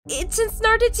It's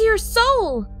ensnared into your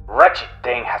soul! Wretched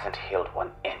thing hasn't healed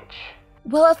 1 inch.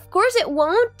 Well, of course it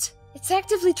won't. It's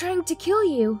actively trying to kill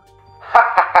you.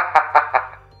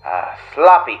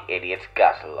 Sloppy idiots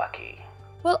got lucky.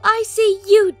 Well, I say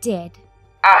you did.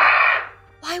 Ah!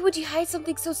 Why would you hide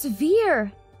something so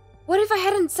severe? What if I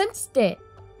hadn't sensed it?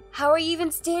 How are you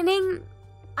even standing?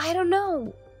 I don't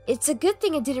know. It's a good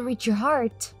thing it didn't reach your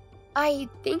heart. I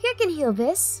think I can heal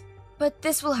this, but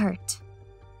this will hurt.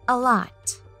 A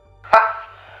lot. Ha!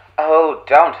 Oh,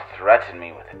 don't threaten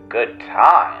me with a good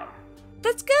time.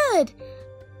 That's good.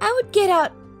 I would get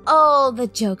out all the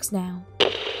jokes now.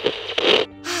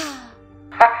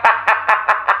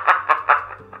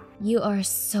 You are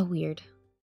so weird.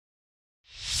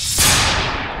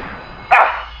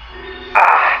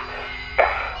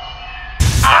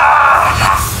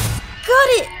 Got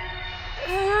it!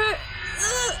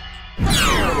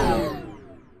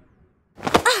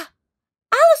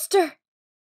 Alastor!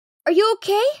 Are you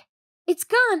okay? It's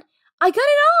gone. I got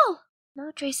it all! No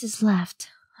traces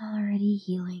left. Already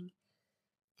healing.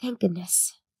 Thank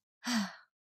goodness. Huh?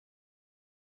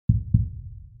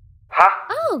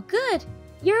 Oh, good.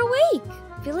 You're awake.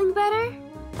 Feeling better?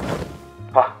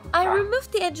 I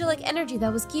removed the angelic energy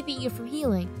that was keeping you from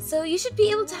healing, so you should be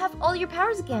able to have all your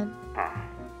powers again.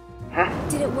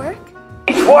 Did it work?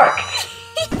 It worked!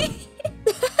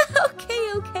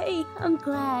 Okay. I'm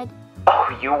glad.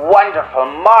 Oh, you wonderful,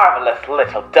 marvelous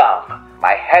little dove.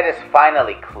 My head is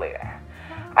finally clear.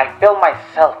 I feel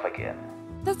myself again.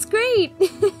 That's great.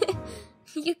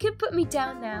 You can put me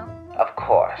down now. Of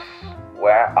course.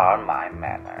 Where are my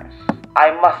manners?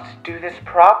 I must do this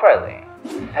properly.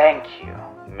 Thank you,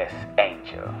 Miss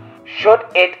Angel. Should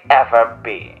it ever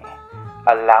be,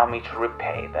 allow me to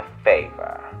repay the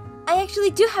favor. I actually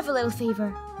do have a little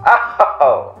favor.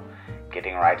 Oh,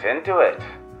 getting right into it.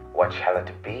 What shall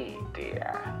it be,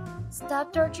 dear?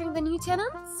 Stop torturing the new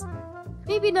tenants?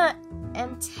 Maybe not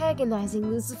antagonizing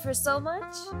Lucifer so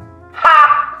much?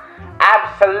 Ha!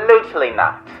 Absolutely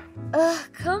not.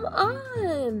 Come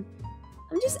on.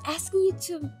 I'm just asking you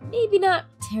to maybe not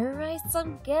terrorize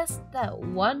some guest that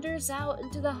wanders out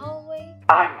into the hallway.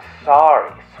 I'm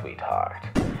sorry, sweetheart.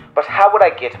 But how would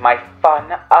I get my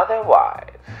fun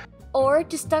otherwise? Or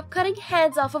to stop cutting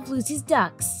heads off of Lucy's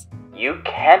ducks. You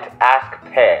can't ask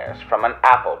pears from an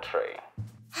apple tree.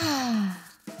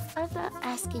 I'm not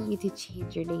asking you to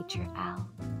change your nature, Al.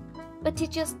 But to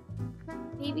just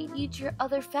maybe nurture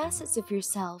other facets of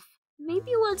yourself.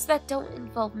 Maybe ones that don't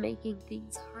involve making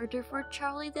things harder for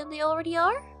Charlie than they already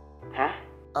are? Huh?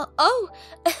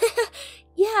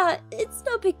 Yeah, it's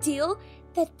no big deal.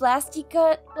 That blast you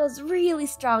got was really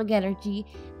strong energy.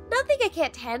 Nothing I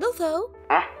can't handle, though.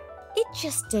 Huh? It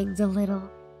just stings a little.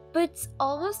 But it's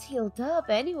almost healed up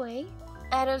anyway.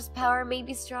 Adam's power may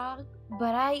be strong,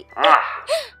 but I...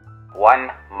 1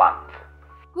 month.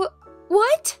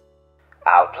 What?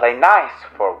 I'll play nice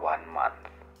for 1 month.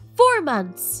 4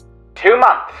 months. 2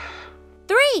 months.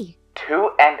 3.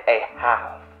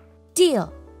 2.5.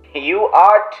 Deal. You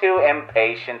are too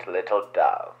impatient, little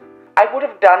dove. I would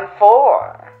have done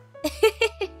 4.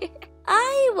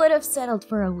 I would have settled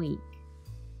for a week.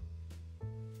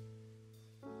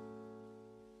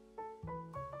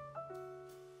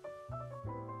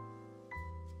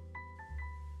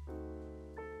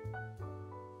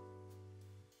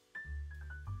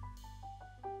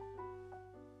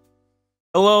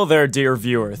 Hello there, dear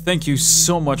viewer. Thank you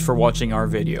so much for watching our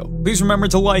video. Please remember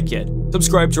to like it,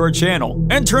 subscribe to our channel,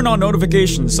 and turn on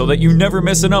notifications so that you never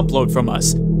miss an upload from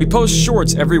us. We post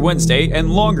shorts every Wednesday and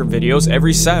longer videos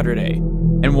every Saturday.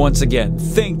 And once again,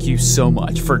 thank you so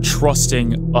much for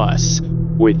trusting us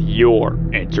with your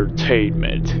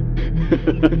entertainment.